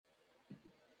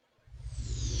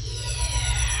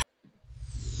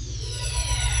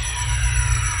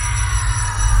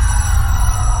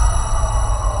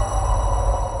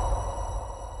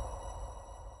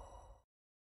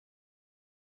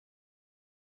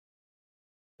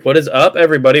What is up,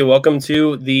 everybody? Welcome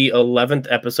to the 11th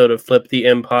episode of Flip the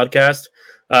M podcast.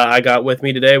 I got with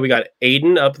me today, we got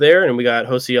Aidan up there, and we got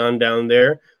Josean down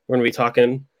there. We're going to be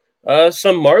talking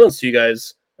some Marlins to you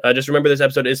guys. Just remember, this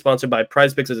episode is sponsored by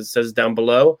Prize Picks, as it says down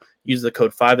below. Use the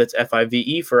code 5, that's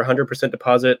FIVE, for a 100%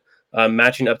 deposit,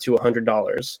 matching up to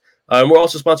 $100. And we're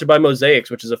also sponsored by Mosaics,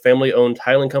 which is a family-owned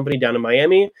tiling company down in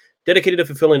Miami, dedicated to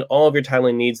fulfilling all of your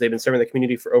tiling needs. They've been serving the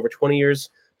community for over 20 years,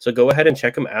 so go ahead and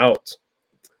check them out.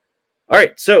 All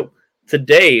right, so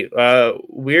today the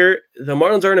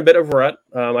Marlins are in a bit of a rut.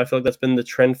 I feel like that's been the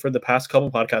trend for the past couple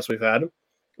podcasts we've had,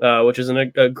 which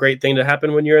isn't a great thing to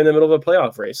happen when you're in the middle of a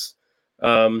playoff race.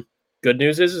 Good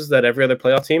news is that every other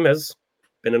playoff team has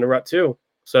been in a rut too.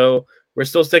 So we're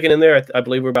still sticking in there. I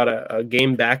believe we're about a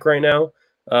game back right now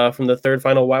from the third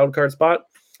final wild card spot,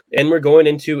 and we're going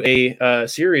into a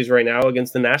series right now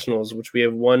against the Nationals, which we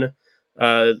have won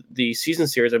the season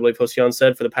series. I believe Josean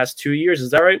said for the past 2 years.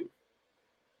 Is that right?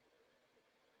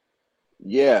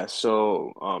 Yeah,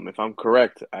 so if I'm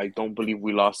correct, I don't believe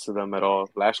we lost to them at all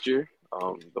last year.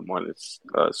 The Marlins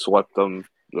swept them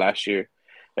last year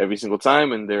every single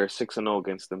time, and they're 6-0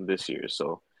 against them this year.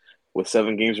 So with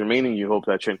 7 games remaining, you hope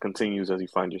that trend continues as you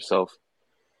find yourself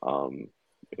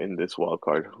in this wild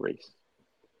card race.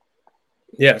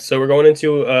 Yeah, so we're going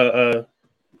into a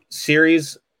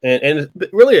series and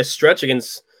really a stretch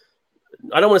against,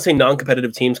 I don't want to say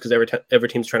non-competitive teams because every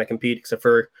team's trying to compete except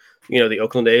for, the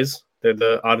Oakland A's. They're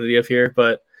the oddity of here.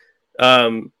 But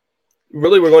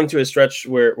really we're going into a stretch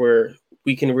where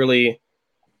we can really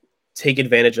take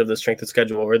advantage of the strength of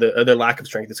schedule or the lack of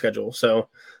strength of schedule. So,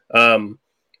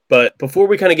 but before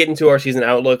we kind of get into our season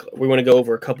outlook, we want to go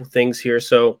over a couple things here.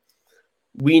 So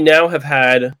we now have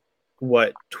had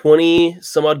 20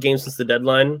 some odd games since the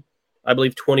deadline. I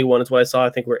believe 21 is what I saw.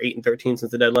 I think we're 8-13 since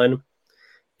the deadline,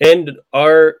 and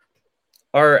our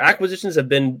acquisitions have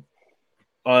been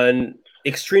on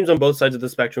extremes on both sides of the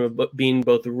spectrum of being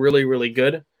both really, really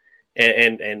good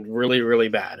and really, really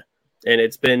bad. And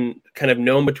it's been kind of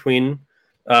known between.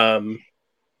 Aidan,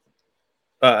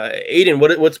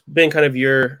 what's been kind of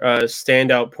your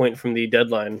standout point from the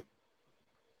deadline?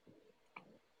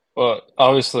 Well,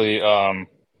 obviously,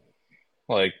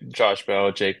 like Josh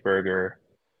Bell, Jake Berger,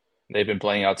 they've been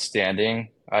playing outstanding.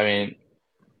 I mean,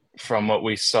 from what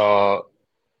we saw,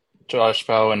 Josh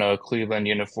Bell in a Cleveland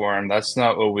uniform, that's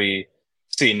not what we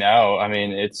see now. I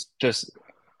mean, it's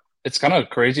kind of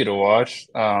crazy to watch.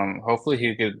 Hopefully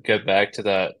he could get back to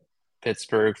that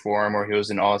Pittsburgh form where he was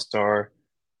an all-star.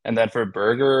 And then for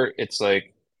Berger, it's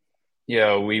like,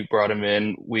 yeah, we brought him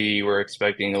in. We were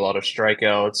expecting a lot of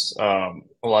strikeouts,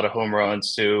 a lot of home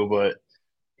runs too, but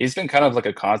he's been kind of like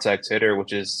a contact hitter,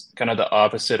 which is kind of the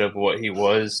opposite of what he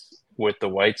was with the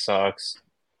White Sox.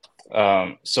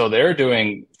 So they're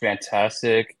doing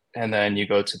fantastic. And then you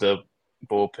go to the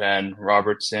bullpen,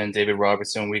 David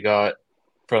Robertson, we got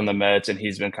from the Mets, and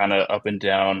he's been kind of up and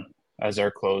down as our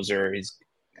closer. He's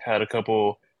had a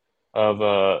couple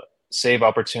of save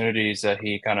opportunities that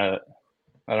he kind of,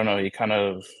 I don't know, he kind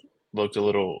of looked a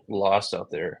little lost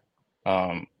out there.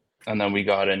 And then we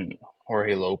got in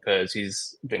Jorge Lopez.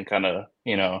 He's been kind of,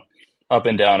 up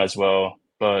and down as well.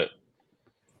 But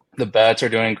the bats are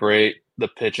doing great. The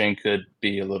pitching could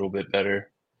be a little bit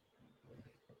better.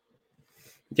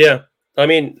 Yeah, I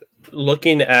mean,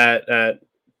 looking at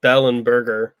Bell and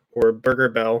Burger, or Burger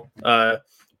Bell,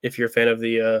 if you're a fan of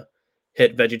the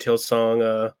hit VeggieTales song,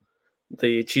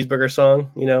 the cheeseburger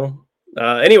song,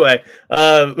 Anyway,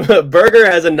 Burger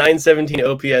has a 917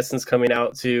 OPS since coming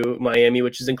out to Miami,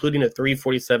 which is including a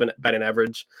 347 batting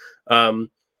average.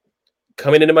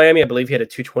 Coming into Miami, I believe he had a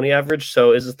 220 average.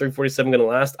 So is this 347 going to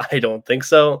last? I don't think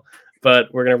so,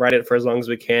 but we're going to ride it for as long as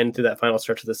we can through that final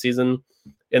stretch of the season.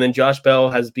 And then Josh Bell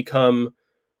has basically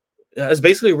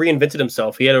reinvented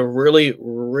himself. He had a really,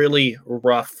 really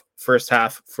rough first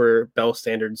half for Bell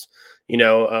standards,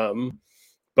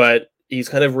 but he's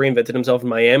kind of reinvented himself in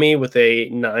Miami with a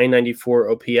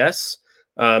 994 OPS,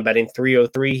 batting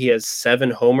 303. He has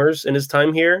 7 homers in his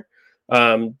time here.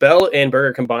 Bell and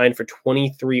Berger combined for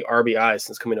 23 RBIs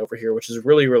since coming over here, which is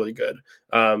really, really good.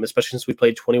 Especially since we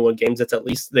played 21 games.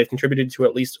 They've contributed to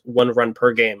at least 1 run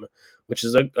per game, which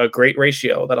is a great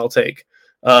ratio that I'll take.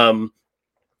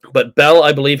 But Bell,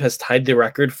 I believe, has tied the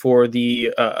record for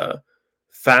the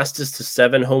fastest to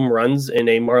 7 home runs in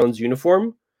a Marlins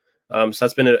uniform. So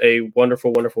that's been a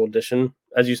wonderful, wonderful addition.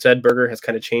 As you said, Berger has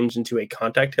kind of changed into a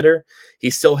contact hitter.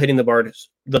 He's still hitting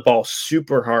the ball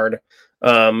super hard,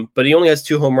 but he only has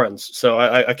 2 home runs. So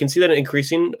I can see that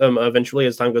increasing eventually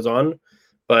as time goes on.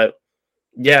 But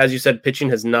yeah, as you said, pitching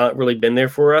has not really been there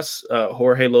for us.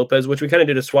 Jorge Lopez, which we kind of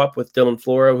did a swap with Dylan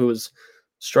Floro, who was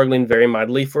struggling very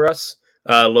mightily for us.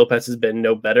 Lopez has been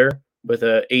no better with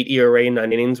a 8 ERA,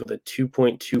 9 innings with a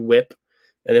 2.2 WHIP,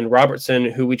 and then Robertson,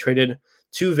 who we traded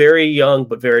two very young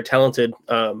but very talented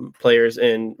players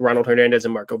in Ronald Hernandez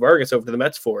and Marco Vargas over to the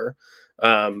Mets for,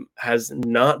 has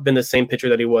not been the same pitcher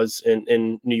that he was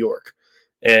in New York.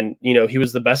 And, he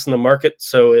was the best in the market,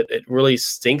 so it really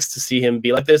stinks to see him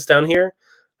be like this down here.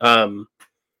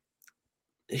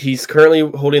 He's currently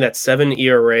holding that 7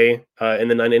 ERA in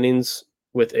the 9 innings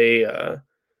with a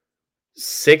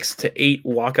 6 to 8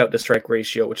 walkout to strike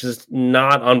ratio, which is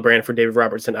not on brand for David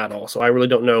Robertson at all. So I really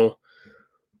don't know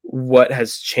what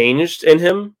has changed in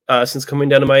him since coming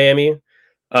down to Miami.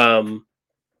 I've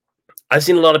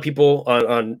seen a lot of people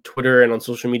on Twitter and on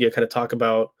social media kind of talk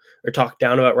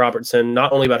down about Robertson,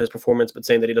 not only about his performance, but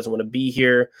saying that he doesn't want to be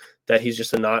here, that he's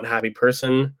just a not happy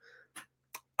person.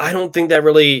 I don't think that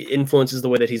really influences the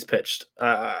way that he's pitched.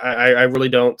 I really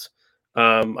don't.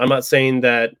 I'm not saying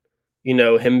that,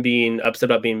 him being upset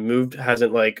about being moved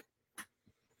hasn't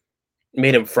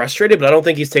made him frustrated, but I don't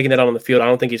think he's taking that out on the field. I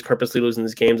don't think he's purposely losing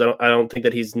these games. I don't think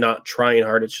that he's not trying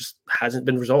hard. It just hasn't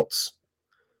been results.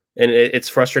 And it's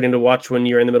frustrating to watch when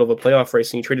you're in the middle of a playoff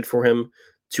race and you traded for him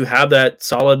to have that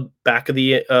solid back of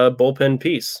the bullpen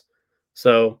piece.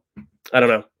 So I don't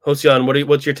know. Josean,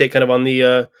 what's your take kind of on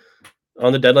the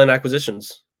deadline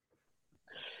acquisitions?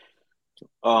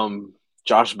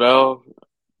 Josh Bell,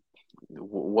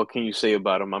 what can you say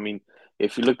about him? I mean,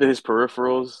 if you looked at his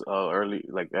peripherals early,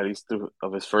 at least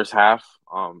of his first half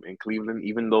in Cleveland,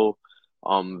 even though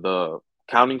the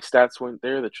counting stats weren't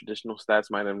there, the traditional stats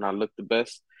might have not looked the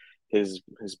best. His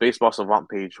baseball savant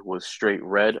page was straight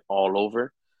red all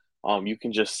over. You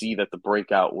can just see that the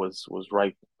breakout was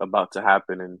right about to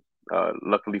happen, and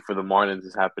luckily for the Marlins,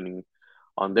 is happening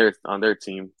on their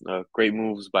team. Great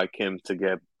moves by Kim to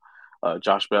get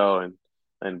Josh Bell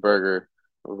and Berger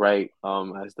right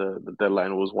as the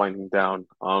deadline was winding down.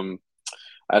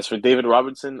 As for David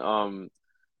Robertson,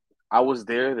 I was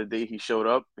there the day he showed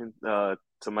up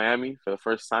to Miami for the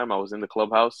first time. I was in the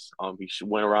clubhouse. He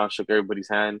went around, shook everybody's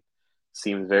hand,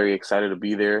 seemed very excited to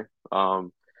be there.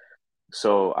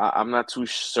 So I'm not too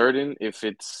certain if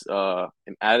it's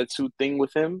an attitude thing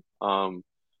with him.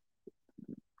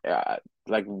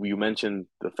 Like you mentioned,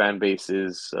 the fan base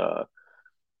is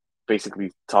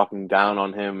basically talking down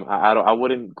on him. I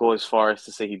wouldn't go as far as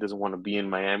to say he doesn't want to be in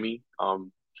Miami.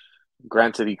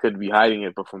 Granted, he could be hiding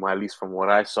it, but at least from what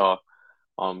I saw,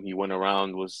 he went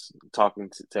around, was talking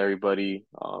to everybody.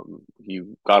 He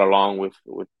got along with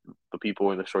the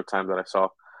people in the short time that I saw.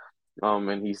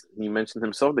 And he mentioned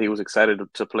himself that he was excited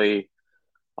to play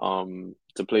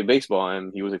baseball,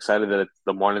 and he was excited that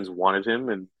the Marlins wanted him,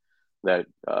 and that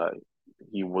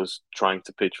he was trying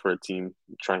to pitch for a team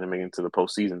trying to make it into the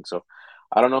postseason. So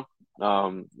I don't know.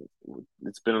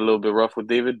 It's been a little bit rough with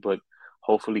David, but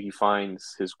hopefully he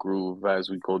finds his groove as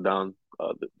we go down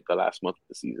the last month of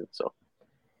the season. So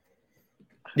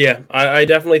yeah, I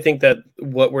definitely think that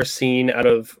what we're seeing out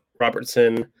of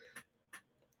Robertson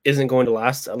isn't going to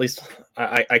last. At least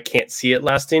I can't see it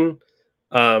lasting.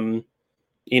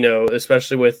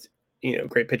 Especially with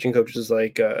great pitching coaches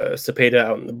like Cepeda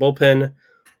out in the bullpen,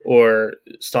 or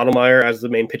Stottlemyre as the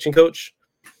main pitching coach.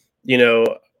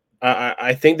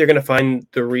 I think they're going to find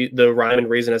the rhyme and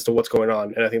reason as to what's going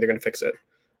on, and I think they're going to fix it.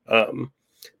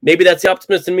 Maybe that's the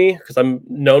optimist in me, because I'm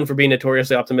known for being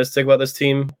notoriously optimistic about this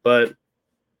team, but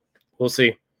we'll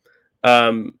see.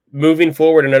 Moving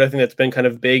forward, another thing that's been kind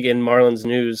of big in Marlins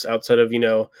news outside of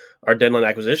our deadline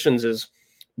acquisitions is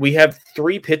we have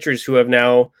 3 pitchers who have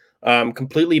now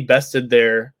completely bested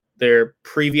their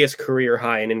previous career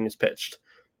high in innings pitched.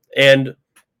 And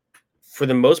for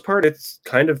the most part, it's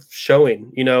kind of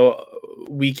showing.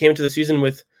 We came to the season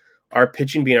with our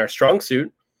pitching being our strong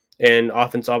suit and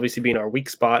offense obviously being our weak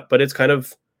spot, but it's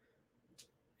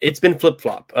been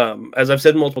flip-flop. As I've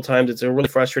said multiple times, it's a really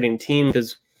frustrating team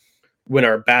because when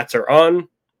our bats are on,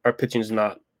 our pitching's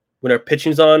not. When our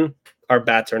pitching's on, our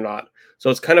bats are not. So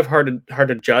it's kind of hard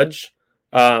to judge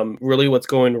really what's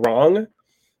going wrong,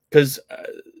 because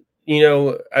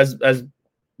as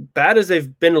bad as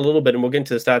they've been a little bit, and we'll get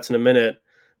into the stats in a minute.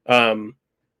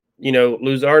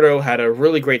 Luzardo had a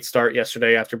really great start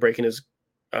yesterday after breaking his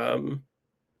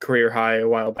career high a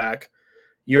while back.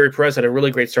 Yuri Perez had a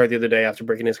really great start the other day after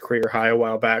breaking his career high a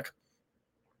while back.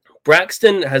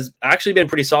 Braxton has actually been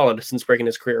pretty solid since breaking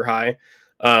his career high.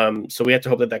 So we have to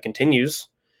hope that continues.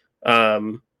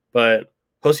 But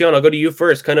Josean, I'll go to you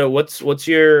first. Kind of what's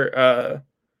your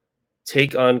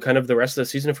take on kind of the rest of the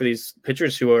season for these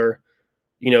pitchers who are,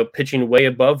 pitching way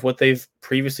above what they've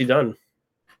previously done?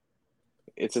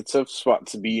 it's a tough spot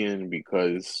to be in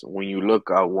because when you look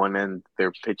at one end,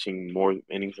 they're pitching more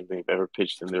innings than they've ever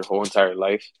pitched in their whole entire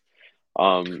life.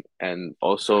 And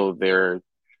also they're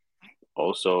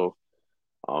also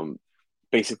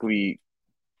basically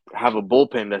have a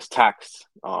bullpen that's taxed,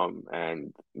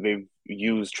 and they've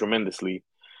used tremendously.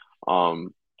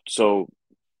 So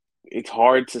it's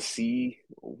hard to see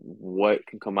what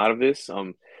can come out of this.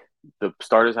 The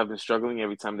starters have been struggling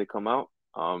every time they come out,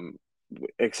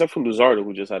 except for Luzardo,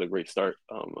 who just had a great start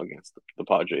against the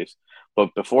Padres.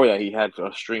 But before that, he had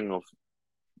a string of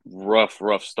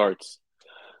rough starts.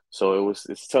 So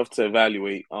it's tough to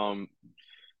evaluate. And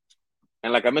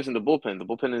like I mentioned, the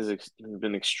bullpen has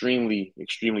been extremely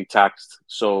taxed.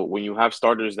 So when you have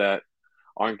starters that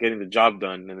aren't getting the job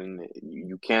done, and then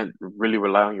you can't really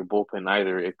rely on your bullpen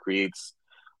either, it creates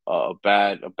a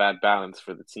bad balance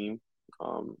for the team.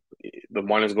 The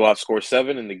Marlins go out, score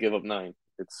 7, and they give up 9.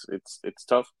 It's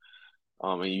tough,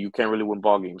 and you can't really win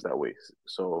ball games that way.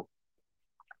 So,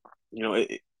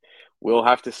 we'll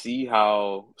have to see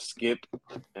how Skip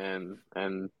and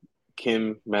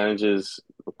Kim manages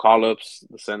the call-ups,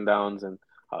 the send-downs, and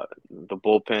the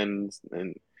bullpens,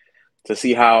 and to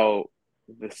see how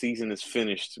the season is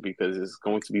finished, because it's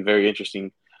going to be very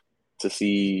interesting to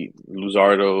see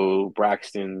Luzardo,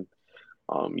 Braxton,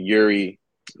 Yuri,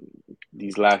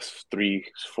 these last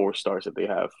 3-4 starts that they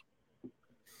have.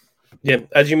 Yeah,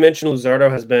 as you mentioned, Luzardo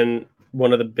has been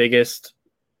one of the biggest,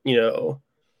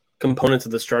 components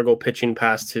of the struggle pitching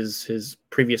past his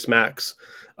previous max.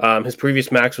 His previous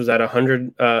max was at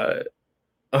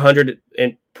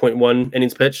 100.1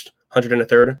 innings pitched, 100 and a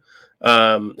third,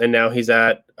 and now he's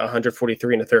at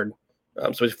 143 and a third.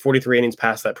 So he's 43 innings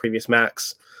past that previous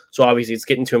max. So obviously it's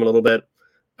getting to him a little bit.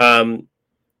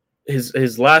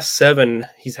 His last 7,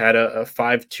 he's had a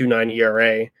 5.29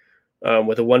 ERA.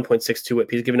 With a 1.62 whip.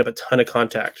 He's given up a ton of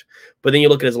contact. But then you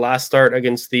look at his last start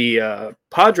against the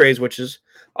Padres, which is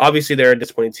obviously they're a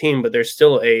disappointing team, but they're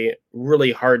still a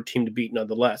really hard team to beat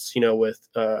nonetheless. With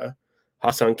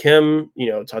Hassan Kim,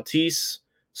 Tatis,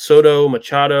 Soto,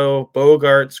 Machado,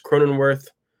 Bogarts, Cronenworth,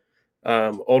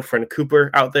 old friend Cooper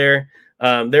out there.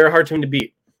 They're a hard team to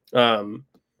beat.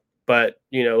 But,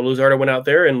 Luzardo went out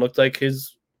there and looked like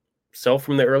his self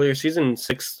from the earlier season,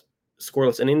 6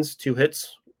 scoreless innings, 2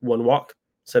 hits, 1 walk,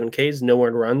 7 Ks, no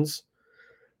earned runs.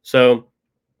 So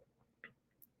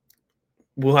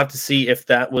we'll have to see if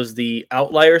that was the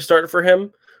outlier start for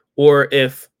him, or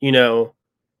if,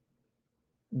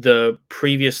 the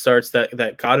previous starts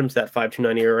that got him to that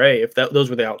 5.29 ERA, if those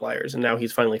were the outliers, and now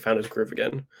he's finally found his groove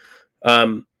again.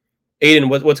 Aidan,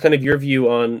 what's kind of your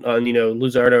view on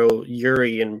Luzardo,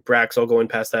 Yuri, and Brax all going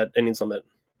past that innings limit?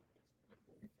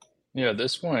 Yeah, at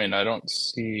this point, I don't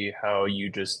see how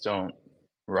you just don't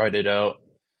ride it out,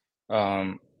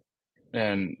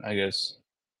 and I guess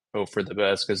hope for the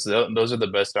best, because those are the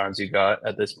best arms you got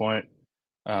at this point.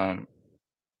 And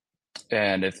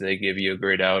if they give you a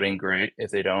great outing, great.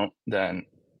 If they don't, then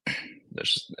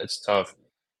it's tough.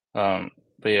 But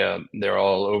yeah, they're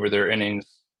all over their innings,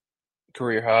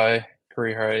 career high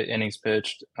innings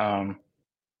pitched.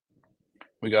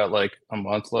 We got like a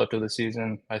month left of the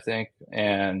season, I think,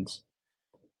 and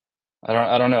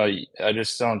I don't know. I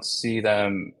just don't see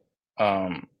them.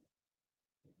 Well,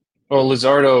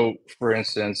 Luzardo, for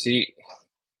instance, I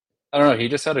don't know. He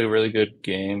just had a really good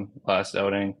game last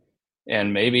outing,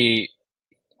 and maybe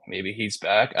he's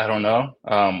back. I don't know.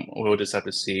 We'll just have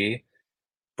to see.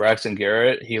 Braxton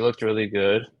Garrett, he looked really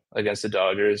good against the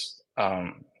Dodgers.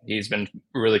 He's been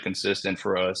really consistent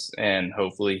for us, and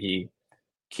hopefully he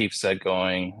keeps that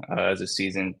going as the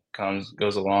season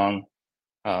goes along.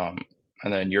 And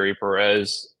then Yuri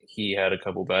Perez, he had a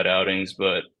couple bad outings,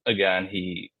 but again,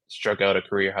 he struck out a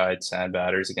career-high 10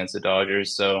 batters against the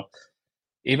Dodgers. So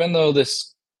even though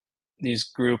these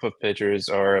group of pitchers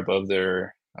are above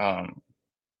their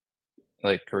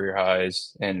like career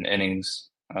highs in innings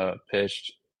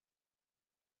pitched,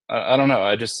 I don't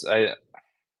know.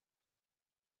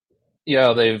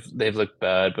 Yeah, they've looked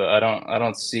bad, but I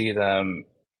don't see them,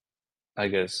 I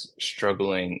guess,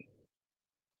 struggling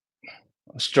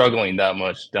that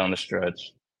much down the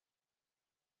stretch.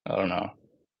 I don't know,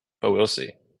 but we'll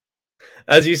see.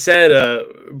 As you said,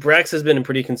 Brax has been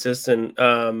pretty consistent.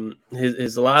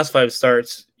 His last 5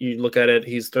 starts, you look at it,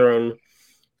 he's thrown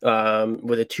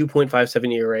with a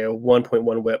 2.57 ERA, a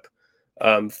 1.1 whip,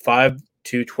 5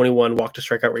 to 21 walk to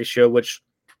strikeout ratio, which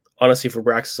honestly for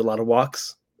Brax is a lot of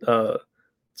walks.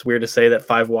 It's weird to say that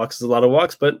 5 walks is a lot of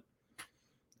walks, but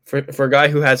for a guy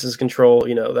who has his control,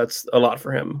 that's a lot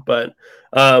for him. But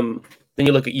then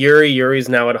you look at Yuri. Yuri's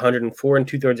now at 104 and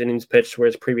 2/3 innings pitched, where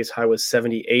his previous high was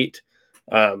 78.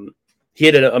 he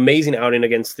had an amazing outing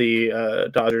against the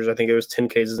Dodgers. I think it was 10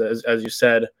 Ks, as you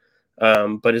said.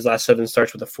 But his last 7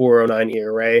 starts with a 4.09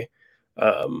 ERA,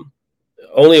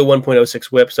 only a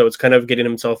 1.06 WHIP. So it's kind of getting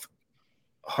himself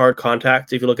hard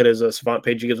contact. If you look at his Savant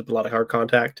page, he gives up a lot of hard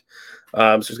contact.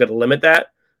 So he's got to limit that.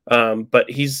 But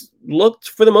he's looked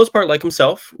for the most part like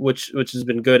himself, which has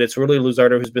been good. It's really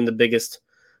Luzardo who's been the biggest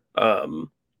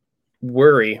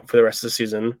worry for the rest of the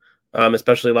season,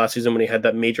 especially last season when he had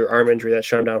that major arm injury that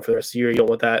shut him down for the rest of the year. You don't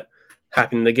want that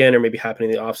happening again, or maybe happening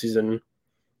in the offseason,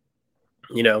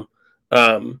 you know.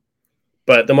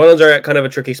 But the Marlins are at kind of a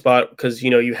tricky spot because,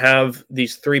 you have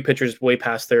these 3 pitchers way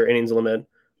past their innings limit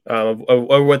of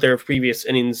what their previous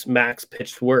innings max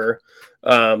pitched were.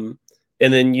 And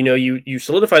then, you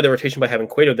solidify the rotation by having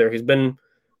Cueto there. He's been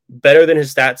better than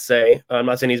his stats say. I'm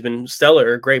not saying he's been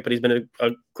stellar or great, but he's been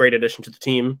a great addition to the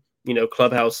team,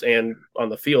 clubhouse and on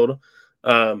the field,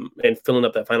 and filling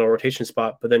up that final rotation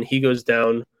spot. But then he goes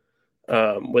down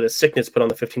with a sickness put on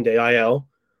the 15-day IL.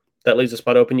 That leaves a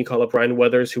spot open. You call up Ryan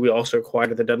Weathers, who we also acquired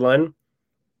at the deadline.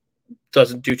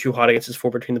 Doesn't do too hot against his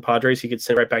 4 between the Padres. He gets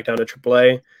sent right back down to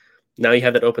AAA. Now you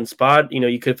have that open spot.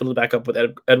 You could fill it back up with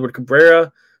Edward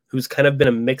Cabrera, who's kind of been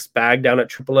a mixed bag down at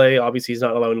AAA. Obviously, he's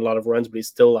not allowing a lot of runs, but he's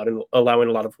still allowing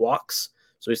a lot of walks.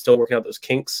 So he's still working out those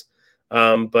kinks.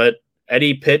 But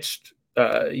Eddie pitched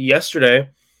yesterday,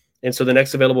 and so the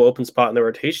next available open spot in the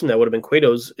rotation that would have been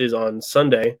Cueto's is on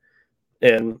Sunday.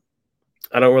 And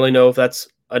I don't really know if that's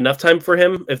enough time for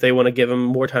him, if they want to give him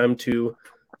more time to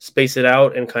space it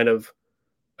out and kind of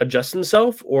adjust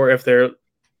himself, or if they're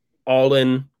all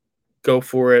in, go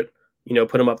for it,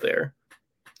 put him up there.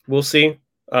 We'll see.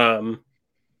 I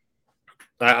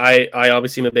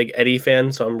obviously am a big Eddie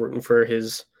fan, so I'm rooting for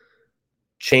his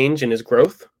change and his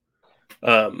growth.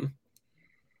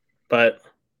 But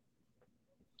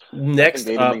next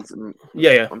up,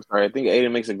 I'm sorry. I think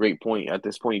Aidan makes a great point. At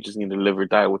this point, you just need to live or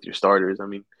die with your starters. I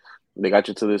mean, they got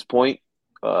you to this point.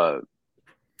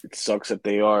 It sucks that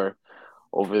they are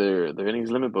over their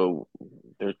innings limit, but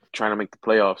they're trying to make the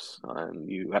playoffs, and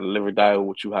you got to live or die with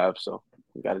what you have. So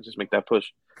you got to just make that push.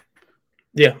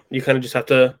 Yeah, you kind of just have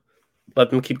to let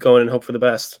them keep going and hope for the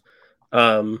best.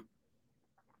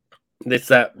 It's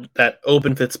that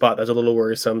open 5th spot that's a little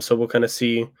worrisome. So we'll kind of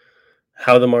see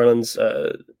how the Marlins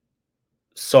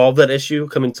solve that issue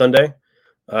coming Sunday.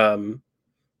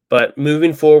 But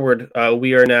moving forward,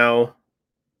 we are now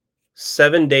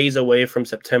 7 days away from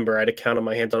September. I had to count on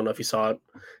my hands. I don't know if you saw it.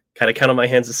 Kind of count on my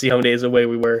hands to see how many days away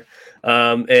we were.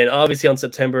 And obviously on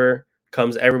September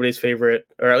comes everybody's favorite,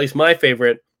 or at least my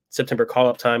favorite, September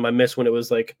call-up time. I miss when it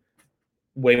was like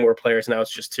way more players. Now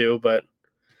it's just 2. But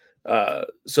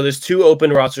so there's 2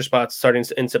 open roster spots starting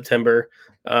in September.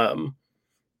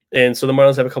 And so the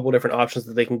Marlins have a couple of different options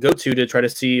that they can go to try to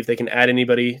see if they can add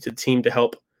anybody to the team to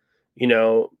help,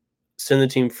 send the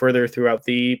team further throughout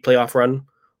the playoff run.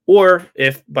 Or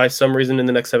if by some reason in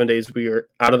the next 7 days we are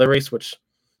out of the race, which,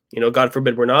 God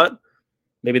forbid we're not,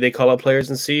 maybe they call up players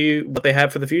and see what they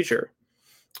have for the future.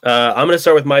 I'm going to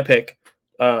start with my pick.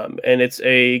 And it's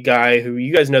a guy who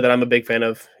you guys know that I'm a big fan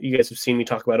of. You guys have seen me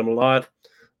talk about him a lot.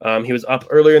 He was up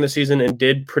earlier in the season and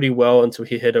did pretty well until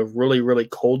he hit a really, really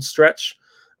cold stretch.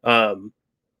 But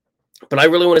I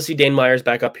really want to see Dane Myers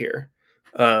back up here.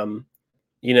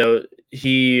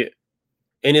 He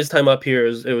in his time up here,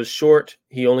 it was short.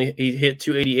 He hit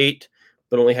 288,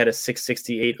 but only had a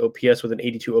 668 OPS with an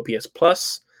 82 OPS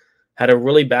plus. Had a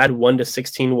really bad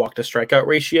 1-16 walk to strikeout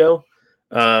ratio.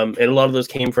 And a lot of those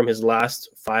came from his last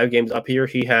 5 games up here.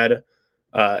 He had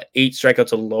 8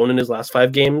 strikeouts alone in his last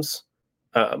 5 games.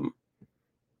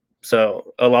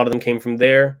 So a lot of them came from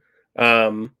there.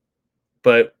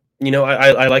 But,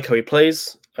 I like how he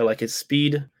plays. I like his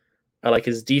speed. I like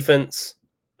his defense.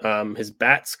 His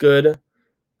bat's good.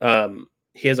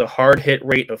 He has a hard hit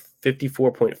rate of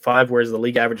 54.5, whereas the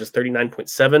league average is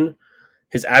 39.7.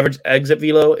 His average exit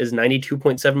velo is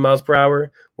 92.7 miles per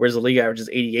hour, whereas the league average is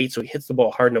 88. So he hits the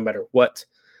ball hard no matter what.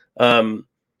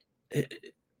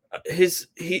 He's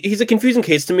a confusing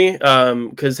case to me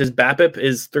because his BABIP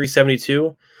is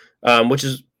 372, which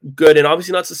is good and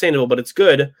obviously not sustainable, but it's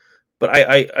good. But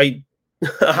I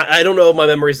I don't know if my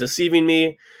memory is deceiving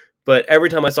me, but every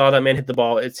time I saw that man hit the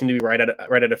ball, it seemed to be right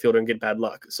at a fielder and get bad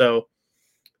luck. So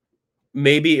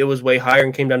maybe it was way higher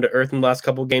and came down to earth in the last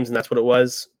couple of games, and that's what it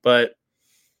was. But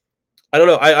I don't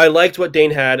know. I liked what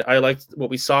Dane had. I liked what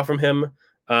we saw from him.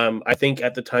 I think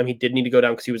at the time he did need to go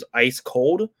down because he was ice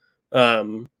cold.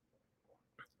 But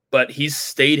he's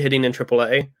stayed hitting in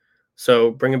AAA.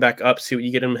 So bring him back up, see what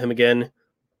you get in him again.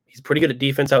 He's pretty good at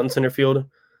defense out in center field.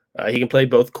 He can play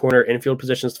both corner infield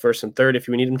positions, first and third, if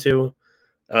you need him to.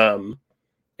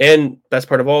 And that's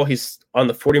part of all. He's on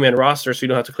the 40-man roster, so you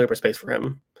don't have to clear up a space for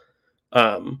him.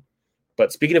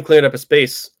 But speaking of clearing up a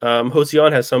space,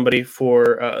 Josean has somebody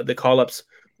for the call-ups,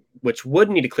 which would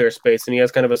need to clear space, and he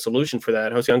has kind of a solution for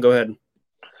that. Josean, go ahead.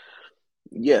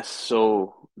 Yes,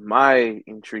 so my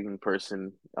intriguing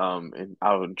person out in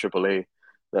AAA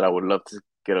that I would love to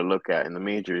get a look at in the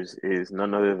majors is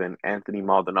none other than Anthony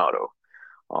Maldonado.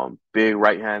 Big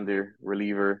right-hander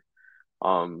reliever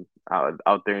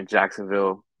out there in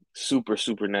Jacksonville. Super,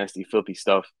 super nasty, filthy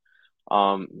stuff.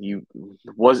 He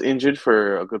was injured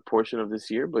for a good portion of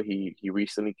this year, but he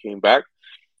recently came back,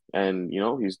 and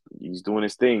he's doing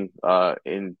his thing.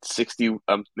 In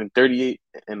 38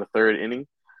 in the third inning,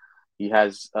 he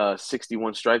has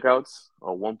 61 strikeouts,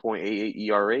 a 1.88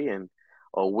 ERA, and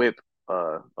a WHIP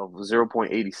of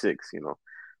 0.86.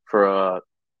 For a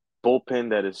bullpen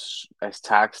that is as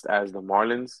taxed as the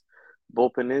Marlins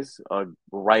bullpen is, a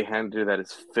right-hander that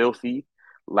is filthy,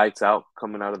 lights out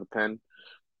coming out of the pen.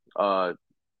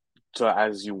 So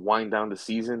as you wind down the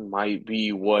season, might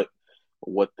be what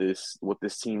this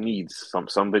team needs.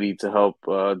 Somebody to help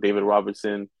David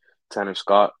Robertson, Tanner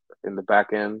Scott in the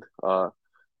back end.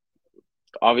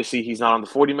 Obviously, he's not on the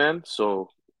 40-man, so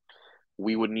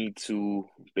we would need to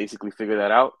basically figure that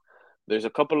out. There's a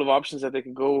couple of options that they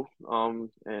could go,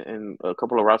 and a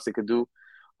couple of routes they could do.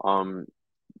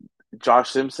 Josh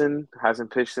Simpson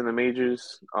hasn't pitched in the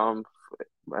majors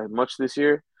much this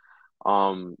year,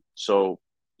 so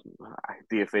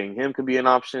DFAing him could be an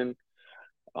option.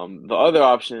 The other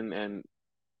option, and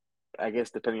I guess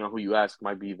depending on who you ask,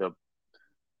 might be the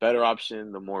better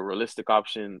option, the more realistic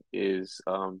option is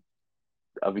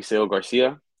Aviseo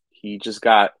Garcia. He just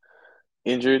got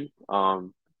injured,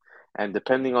 and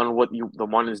depending on what the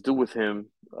Marlins do with him,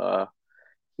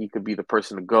 he could be the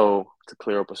person to go to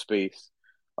clear up a space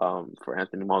for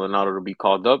Anthony Maldonado to be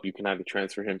called up. You can either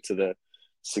transfer him to the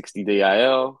 60-day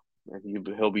IL, and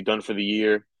he'll be done for the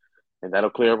year, and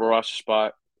that'll clear up a roster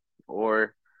spot.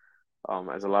 Or,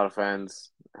 as a lot of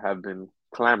fans have been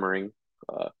clamoring,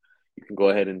 you can go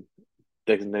ahead and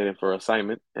designate him for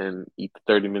assignment and eat the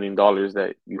 $30 million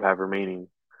that you have remaining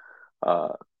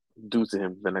due to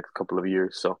him the next couple of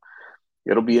years. So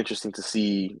it'll be interesting to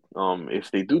see if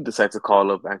they do decide to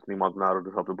call up Anthony Maldonado to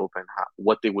help the bullpen,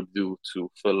 what they would do to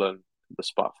fill in the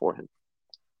spot for him.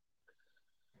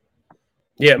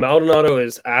 Yeah, Maldonado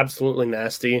is absolutely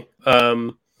nasty.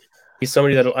 He's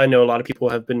somebody that I know a lot of people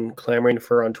have been clamoring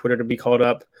for on Twitter to be called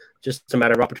up. Just a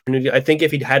matter of opportunity. I think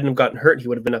if he hadn't gotten hurt, he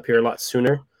would have been up here a lot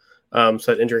sooner. So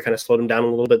that injury kind of slowed him down a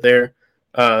little bit there.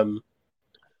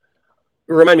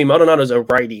 Remind me, Maldonado's a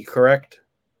righty, correct?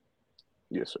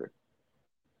 Yes, sir.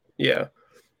 Yeah.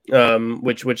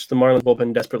 Which the Marlins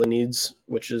bullpen desperately needs,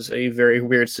 which is a very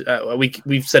weird.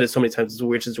 We've said it so many times. It's a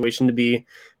weird situation to be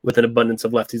with an abundance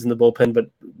of lefties in the bullpen,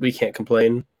 but we can't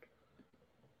complain.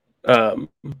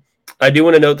 I do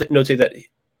want to notate that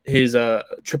his AAA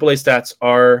stats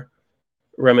are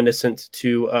reminiscent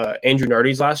to Andrew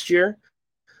Nardi's last year.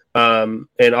 And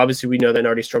obviously we know that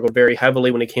Nardi struggled very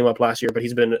heavily when he came up last year, but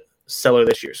he's been stellar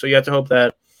this year. So you have to hope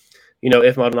that,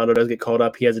 if Maldonado does get called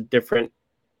up, he has a different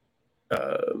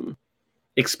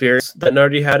experience that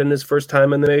Nardi had in his first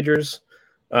time in the majors.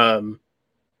 Nardi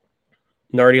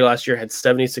last year had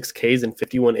 76 Ks in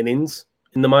 51 innings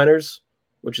in the minors,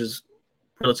 which is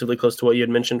relatively close to what you had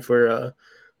mentioned for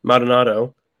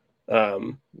Maldonado.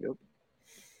 Yep.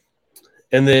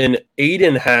 And then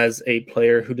Aidan has a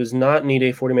player who does not need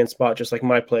a 40-man spot, just like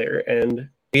my player. And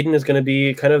Aidan is going to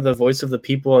be kind of the voice of the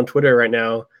people on Twitter right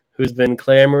now, who's been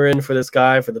clamoring for this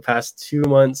guy for the past 2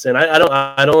 months. And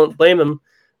I don't blame him,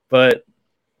 but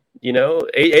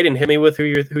Aidan, hit me with who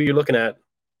you're looking at.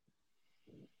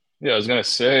 Yeah, I was gonna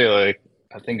say,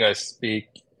 I think I speak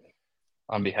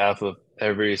on behalf of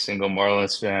every single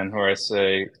Marlins fan where I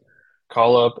say,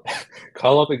 call up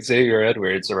Xavier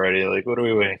Edwards already. What are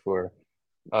we waiting for?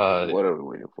 What are we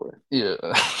waiting for? Yeah.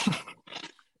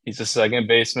 He's a second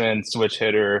baseman, switch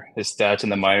hitter. His stats in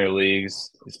the minor leagues,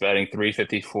 he's batting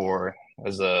 .354,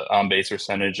 has a on-base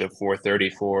percentage of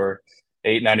 .434,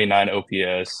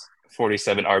 .899 OPS,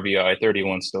 47 RBI,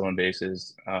 31 stolen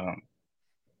bases. I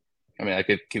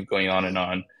could keep going on and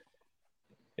on.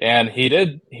 And he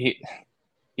did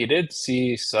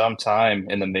see some time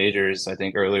in the majors, I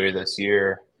think, earlier this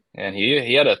year, and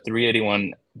he had a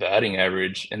 .381 batting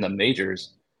average in the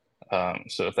majors.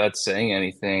 So if that's saying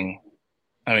anything,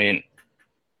 I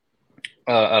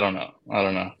don't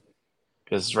know.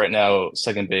 Because right now,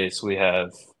 second base, we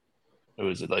have,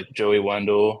 Joey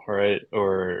Wendell, right?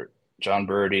 Or John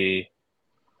Birdie.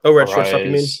 Oh, right, shortstop,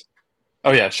 you mean?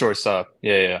 Oh, yeah, shortstop.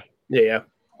 Yeah. Yeah.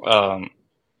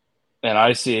 and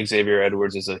I see Xavier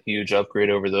Edwards as a huge upgrade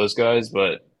over those guys,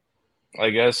 but I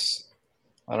guess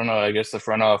I don't know. I guess the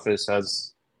front office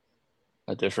has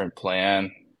a different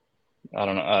plan. I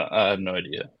don't know. I have no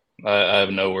idea. I have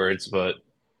no words, but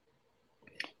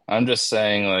I'm just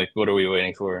saying, like, what are we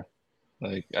waiting for?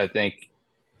 Like, I think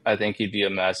he'd be a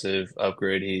massive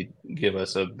upgrade. He'd give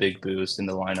us a big boost in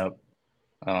the lineup.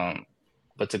 Um,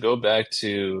 but to go back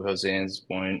to Josean's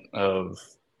point of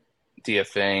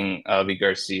DFAing Avi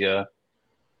Garcia,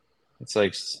 it's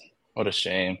like, what a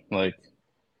shame. Like,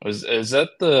 is that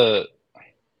the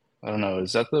I don't know,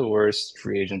 is that the worst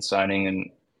free agent signing in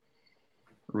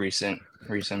recent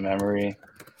memory?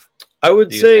 I would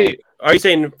Do you say, think? are you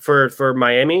saying for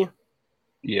Miami?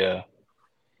 Yeah.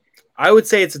 I would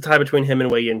say it's a tie between him and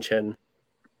Wei Yin Chen.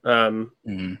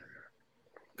 Mhm.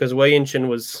 Because Wei Yin Chen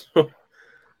was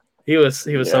he was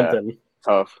Yeah, something.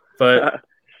 tough. But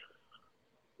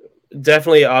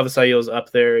definitely Avisail's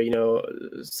up there,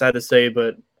 sad to say,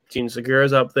 but Gene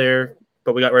Segura's up there.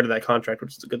 But we got rid of that contract,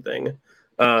 which is a good thing.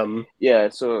 Yeah,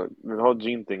 so the whole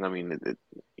Gene thing, I mean,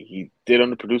 he did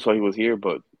underproduce while he was here,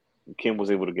 but Kim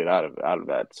was able to get out of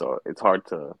that. So it's hard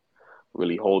to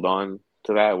really hold on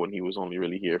to that when he was only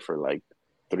really here for like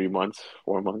 3 months,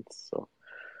 4 months. So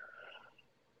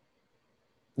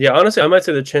Yeah, honestly, I might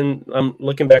say the Chen. I'm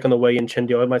looking back on the Wei Yin Chen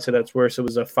deal. I might say that's worse. It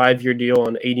was a 5-year deal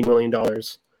on $80 million.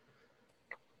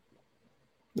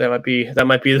 That might be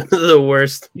the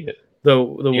worst, Yeah. the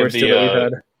Do you have worst deal that we've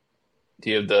had. do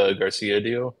you have the Garcia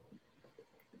deal?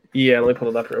 Yeah, let me pull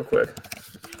it up real quick.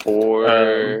 for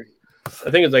I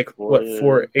think it's like for what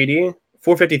 480,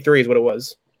 453 is what it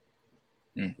was.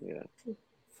 yeah,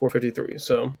 453.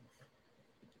 So,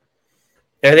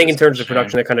 and I think in That's a terms of shame.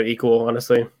 production, they're kind of equal,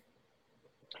 honestly.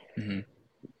 Mm-hmm. Derek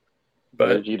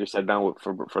But Jeter sat down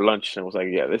for lunch and was like,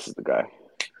 "Yeah, this is the guy."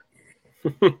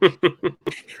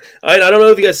 I don't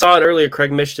know if you guys saw it earlier.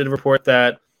 Craig Mish did report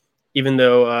that even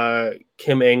though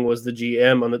Kim Eng was the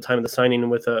GM on the time of the signing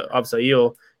with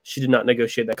Absail, she did not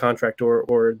negotiate that contract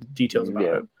or details about Yeah,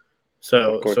 it. of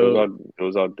So course it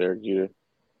was all Derek Jeter.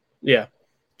 yeah,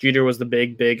 Jeter was the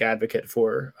big advocate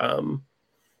for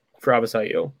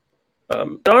Absail.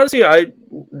 And honestly, I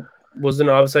was an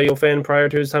Absail fan prior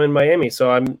to his time in Miami,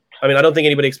 so I don't think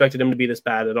anybody expected him to be this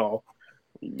bad at all.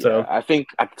 Yeah, So I think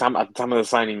at the time of the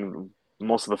signing,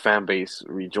 most of the fan base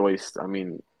rejoiced. I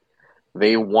mean,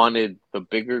 they wanted the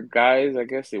bigger guys, I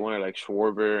guess. They wanted like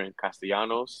Schwarber and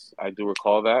Castellanos. I do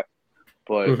recall that.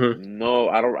 But mhm. no,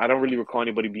 I don't really recall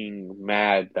anybody being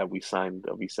mad that we signed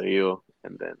Avisail,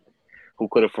 and then who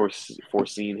could have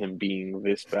foreseen him being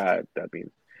this bad? I mean,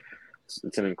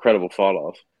 it's an incredible fall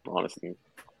off, honestly.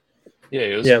 Yeah,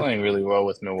 he was Yeah, playing really well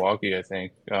with Milwaukee, I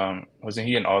think. Wasn't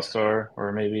he an all-star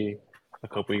or maybe a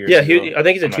couple years yeah. ago? I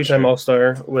think he's a I'm not two-time sure.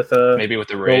 All-Star with Maybe with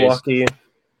the Rays. Milwaukee.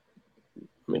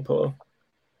 Let me pull.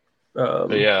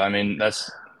 But yeah, I mean, this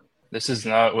is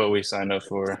not what we signed up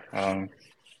for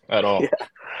at all.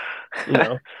 Yeah.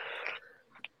 No.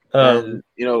 And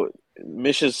Um,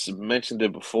 Mish has mentioned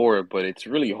it before, but it's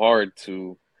really hard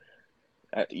to.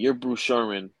 You're Bruce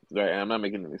Sherman, right? I'm not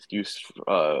making an excuse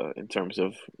in terms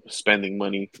of spending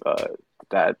money.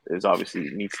 That is obviously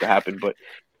needs to happen, but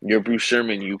you're Bruce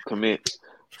Sherman. You commit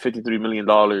 $53 million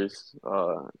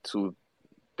to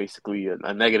basically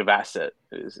a negative asset.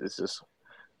 It's just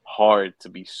hard to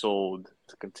be sold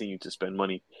to continue to spend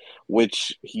money,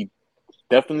 which he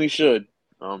definitely should,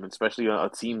 especially a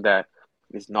team that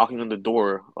is knocking on the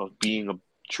door of being a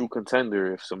true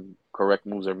contender if some correct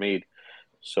moves are made.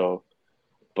 So,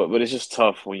 but it's just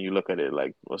tough when you look at it.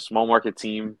 Like a small market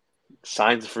team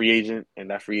signs a free agent, and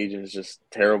that free agent is just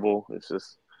terrible. It's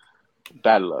just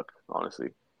bad luck, honestly.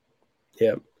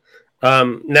 yeah.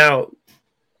 Now,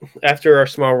 after our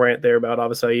small rant there about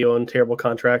Avisail and terrible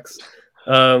contracts,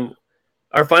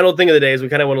 our final thing of the day is we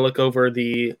kind of want to look over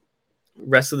the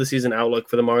rest of the season outlook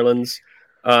for the Marlins.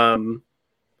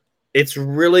 It's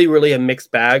really a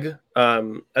mixed bag.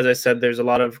 As I said, there's a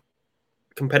lot of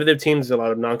competitive teams, a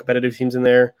lot of non-competitive teams in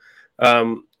there.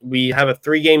 We have a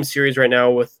 3-game series right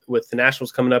now with the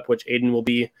Nationals coming up, which Aidan will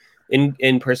be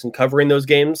in person covering those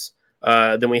games.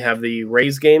 Then we have the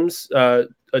Rays games, a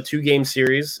 2-game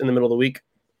series in the middle of the week,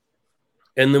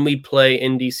 and then we play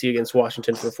in DC against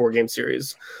Washington for a 4-game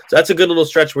series. So that's a good little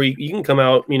stretch where you can come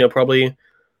out, probably,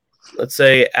 let's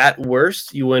say at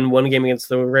worst you win 1 game against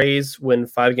the Rays, win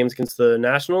 5 games against the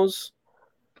Nationals.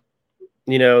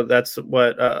 That's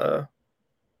what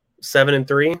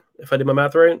 7-3 if I did my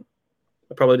math right.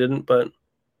 I probably didn't, but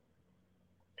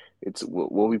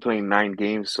We'll be playing 9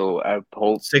 games, so I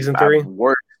hope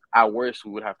 6-3. at worst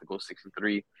we would have to go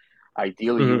 6-3.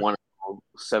 Ideally, you Mm-hmm. want to go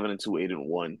 7-2,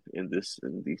 8-1 in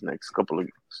these next couple of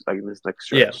this next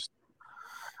stretch. Yeah.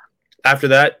 After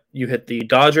that, you hit the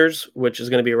Dodgers, which is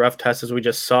going to be a rough test as we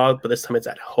just saw, but this time it's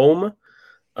at home.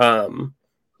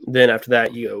 Then after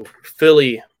that, you go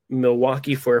Philly,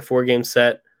 Milwaukee for a 4-game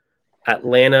set,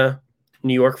 Atlanta,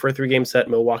 New York for a 3-game set,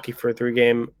 Milwaukee for a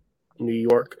 3-game, New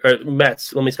York, or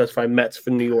Mets. Let me specify Mets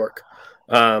for New York,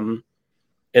 and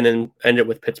then end it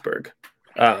with Pittsburgh.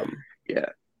 Yeah,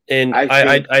 and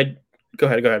I go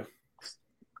ahead.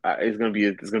 It's gonna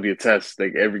be a test.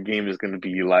 Like every game is gonna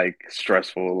be like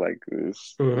stressful. Like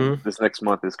this next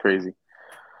month is crazy.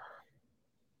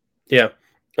 Yeah.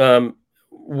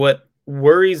 What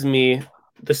worries me,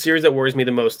 the series that worries me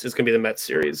the most is gonna be the Mets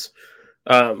series,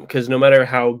 because no matter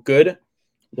how good,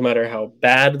 no matter how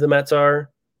bad the Mets are,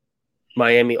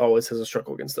 Miami always has a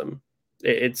struggle against them.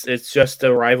 It's just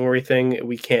a rivalry thing.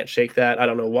 We can't shake that. I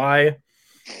don't know why,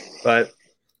 but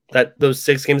those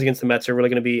 6 games against the Mets are really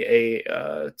going to be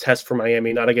a test for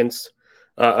Miami, not against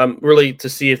really to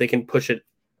see if they can push it,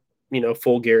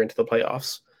 full gear into the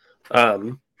playoffs.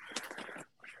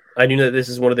 I knew that this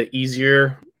is one of the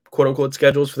easier quote unquote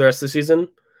schedules for the rest of the season,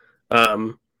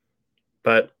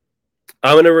 but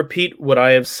I'm going to repeat what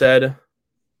I have said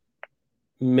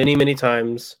many, many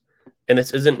times. And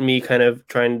this isn't me kind of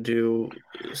trying to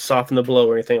soften the blow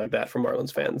or anything like that for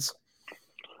Marlins fans.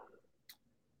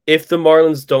 If the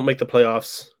Marlins don't make the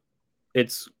playoffs,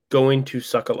 it's going to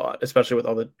suck a lot, especially with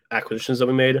all the acquisitions that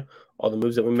we made, all the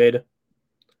moves that we made.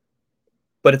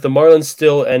 But if the Marlins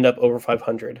still end up over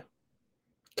 500,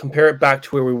 compare it back to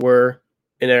where we were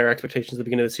in our expectations at the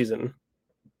beginning of the season,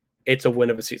 it's a win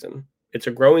of a season. It's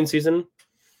a growing season.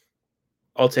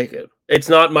 I'll take it. It's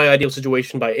not my ideal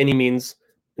situation by any means.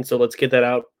 And so let's get that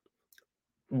out.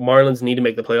 Marlins need to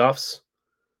make the playoffs,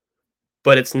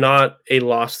 but it's not a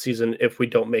lost season if we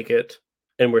don't make it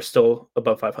and we're still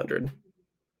above 500.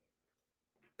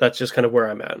 That's just kind of where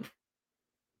I'm at.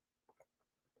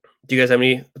 Do you guys have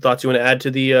any thoughts you want to add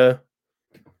to the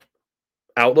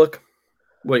outlook?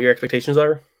 What your expectations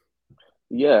are?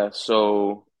 Yeah,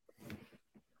 so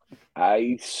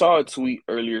I saw a tweet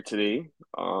earlier today.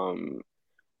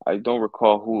 I don't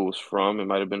recall who it was from. It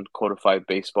might have been Codified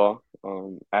Baseball,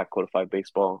 at Codified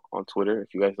Baseball on Twitter.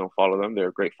 If you guys don't follow them, they're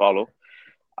a great follow.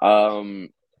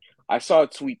 I saw a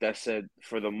tweet that said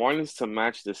for the Marlins to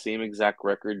match the same exact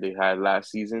record they had last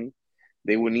season,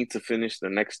 they would need to finish the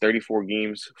next 34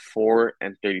 games 4-34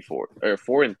 or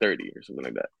 4-30 or something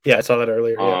like that. Yeah, I saw that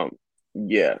earlier.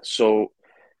 Yeah. So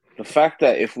the fact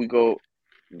that if we go,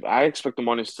 I expect the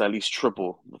Marlins to at least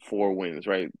triple the 4 wins,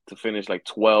 right? To finish like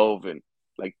 12 and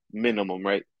like minimum,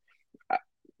 right?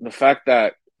 The fact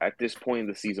that at this point in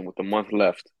the season, with a month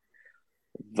left,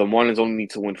 the Marlins only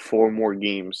need to win 4 more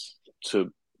games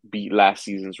to beat last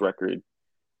season's record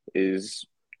is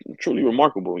truly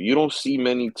remarkable. You don't see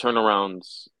many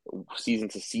turnarounds season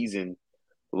to season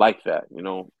like that.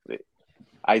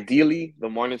 Ideally, the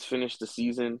Marlins finish the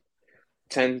season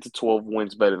 10 to 12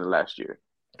 wins better than last year.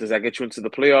 Does that get you into the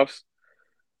playoffs?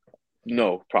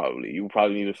 No, probably. You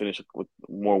probably need to finish with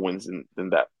more wins than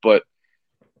that. But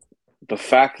the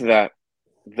fact that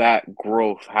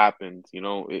growth happened,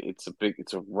 it's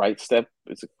a right step.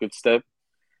 It's a good step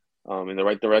in the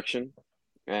right direction.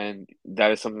 And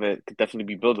that is something that could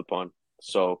definitely be built upon.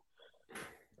 So,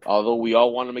 although we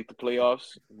all want to make the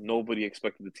playoffs, nobody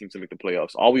expected the team to make the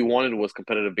playoffs. All we wanted was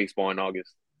competitive baseball in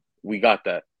August. We got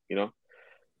that,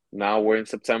 Now we're in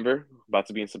September, about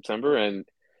to be in September, and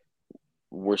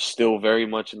we're still very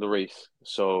much in the race.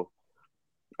 So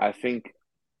I think,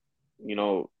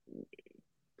 you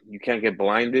can't get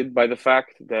blinded by the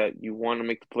fact that you want to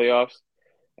make the playoffs.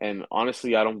 And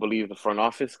honestly, I don't believe the front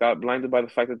office got blinded by the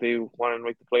fact that they wanted to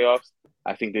make the playoffs.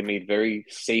 I think they made very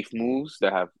safe moves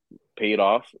that have paid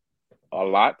off a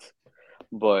lot.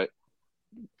 But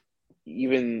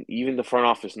even the front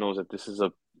office knows that this is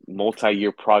a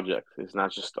multi-year project. It's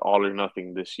not just all or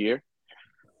nothing this year.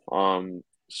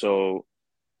 So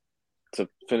to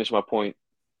finish my point,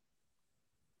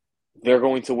 they're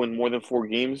going to win more than 4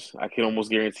 games. I can almost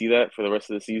guarantee that for the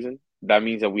rest of the season. That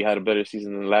means that we had a better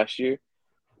season than last year.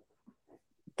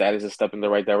 That is a step in the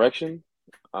right direction.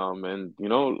 And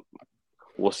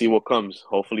we'll see what comes.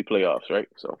 Hopefully playoffs, right?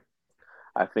 So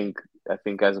I think as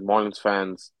Marlins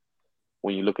fans,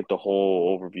 when you look at the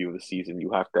whole overview of the season,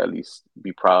 you have to at least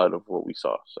be proud of what we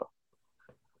saw. So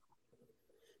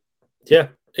yeah,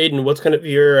 Aidan, what's kind of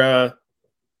your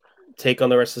take on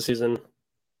the rest of the season?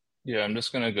 Yeah, I'm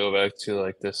just gonna go back to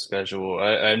like this schedule.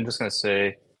 I'm just gonna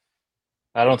say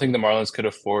I don't think the Marlins could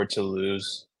afford to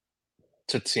lose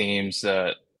to teams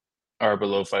that are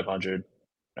below 500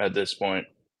 at this point.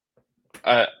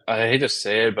 I hate to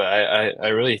say it, but I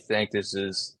really think this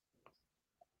is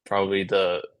probably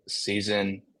the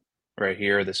season right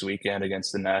here this weekend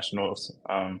against the Nationals.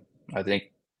 I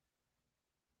think,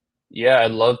 yeah,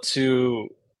 I'd love to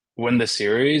win the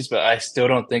series, but I still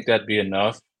don't think that'd be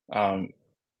enough. Um,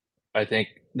 I think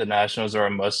the Nationals are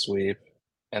a must sweep,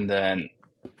 and then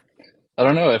I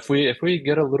don't know if we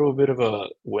get a little bit of a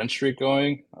win streak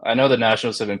going. I know the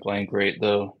Nationals have been playing great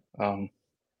though,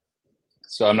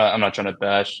 so I'm not trying to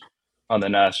bash on the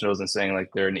Nationals and saying like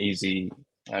they're an easy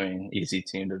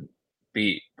team to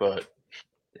beat, but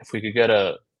if we could get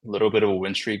a little bit of a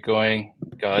win streak going,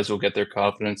 guys will get their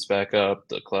confidence back up.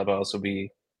 The clubhouse will be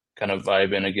kind of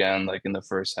vibing again, like in the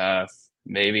first half.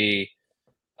 Maybe,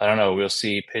 I don't know, we'll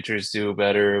see pitchers do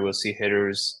better. We'll see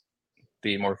hitters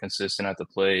be more consistent at the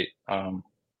plate.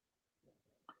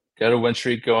 Get a win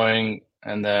streak going,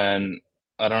 and then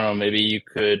I don't know, maybe you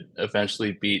could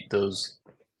eventually beat those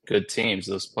good teams,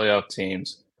 those playoff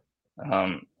teams.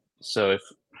 So if,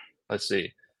 let's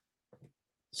see,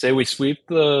 say we sweep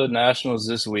the Nationals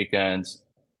this weekend,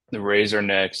 the Rays are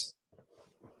next.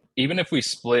 Even if we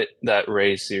split that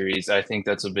Rays series, I think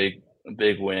that's a big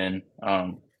win.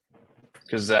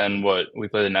 Because then we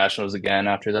play the Nationals again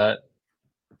after that,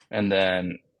 and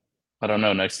then I don't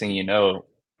know. Next thing you know,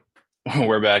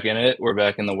 we're back in it. We're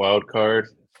back in the wild card.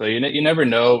 So you never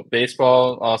know.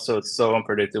 Baseball also, it's so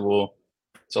unpredictable.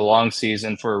 It's a long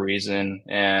season for a reason,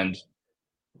 and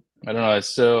I don't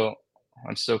know.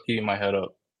 I'm still keeping my head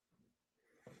up.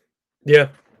 Yeah.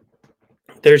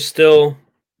 There's still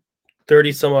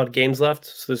 30 some odd games left,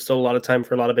 so there's still a lot of time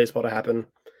for a lot of baseball to happen.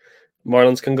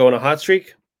 Marlins can go on a hot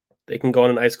streak. They can go on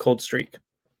an ice cold streak.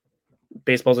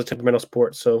 Baseball's a temperamental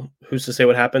sport, so who's to say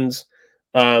what happens?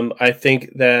 I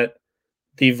think that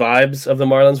the vibes of the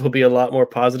Marlins will be a lot more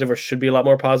positive, or should be a lot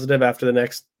more positive, after the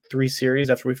next 3 series,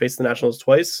 after we face the Nationals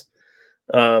twice.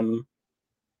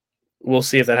 We'll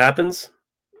see if that happens.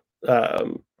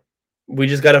 We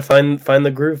just got to find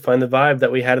the groove, find the vibe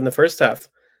that we had in the first half.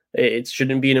 It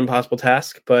shouldn't be an impossible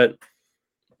task, but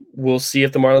we'll see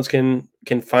if the Marlins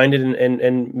can find it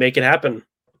and make it happen.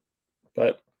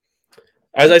 But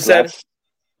as I said,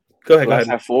 go ahead. Glass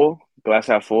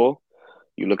half full.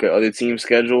 You look at other team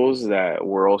schedules that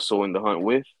we're also in the hunt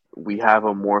with. We have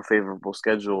a more favorable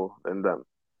schedule than them.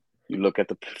 You look at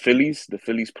the Phillies. The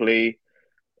Phillies play.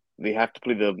 They have to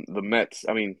play the Mets.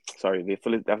 They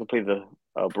have to play the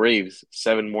Braves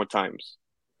 7 more times.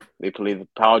 They play the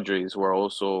Padres, who are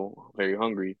also very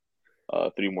hungry,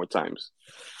 3 more times.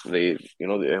 They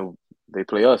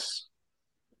play us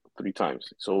 3 times.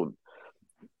 So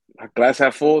glass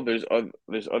half full. There's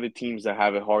other teams that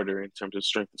have it harder in terms of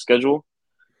strength of schedule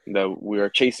that we are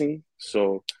chasing.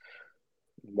 So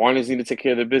Marlins need to take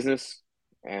care of their business,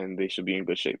 and they should be in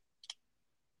good shape.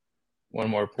 One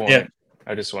more point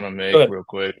I just want to make real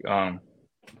quick.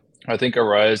 I think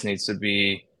Arias needs to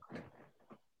be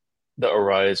the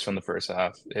Arias from the first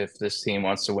half if this team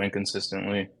wants to win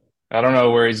consistently. I don't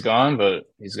know where he's gone, but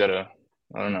he's got to,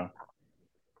 I don't know.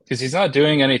 Because he's not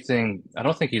doing anything, I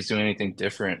don't think he's doing anything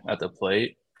different at the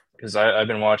plate. Because I've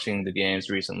been watching the games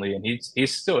recently, and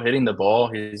he's still hitting the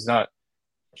ball. He's not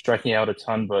striking out a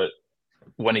ton, but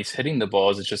when he's hitting the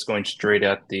balls, it's just going straight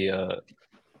at the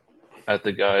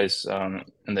guys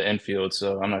in the infield.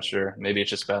 So I'm not sure. Maybe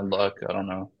it's just bad luck. I don't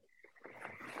know.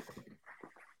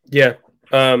 Yeah.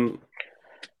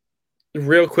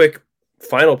 Real quick,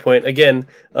 final point. Again,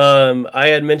 I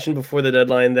had mentioned before the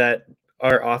deadline that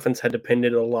our offense had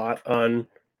depended a lot on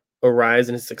Arias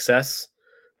and his success.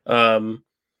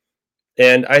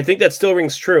 And I think that still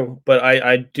rings true, but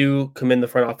I do commend the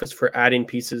front office for adding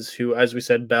pieces who, as we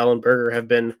said, Bell and Berger have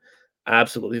been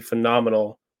absolutely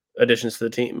phenomenal additions to the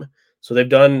team. So they've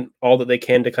done all that they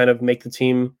can to kind of make the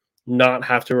team not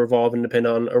have to revolve and depend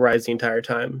on Arias the entire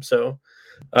time. So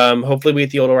hopefully we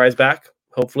get the old Arias back,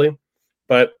 hopefully.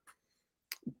 But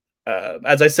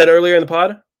as I said earlier in the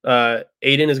pod,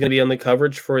 Aidan is going to be on the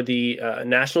coverage for the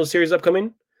National Series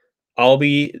upcoming. I'll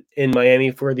be in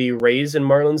Miami for the Rays and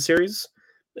Marlins series,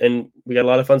 and we got a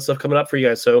lot of fun stuff coming up for you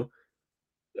guys. So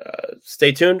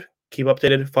stay tuned, keep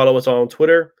updated, follow us on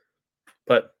Twitter.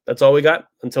 But that's all we got.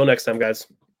 Until next time, guys.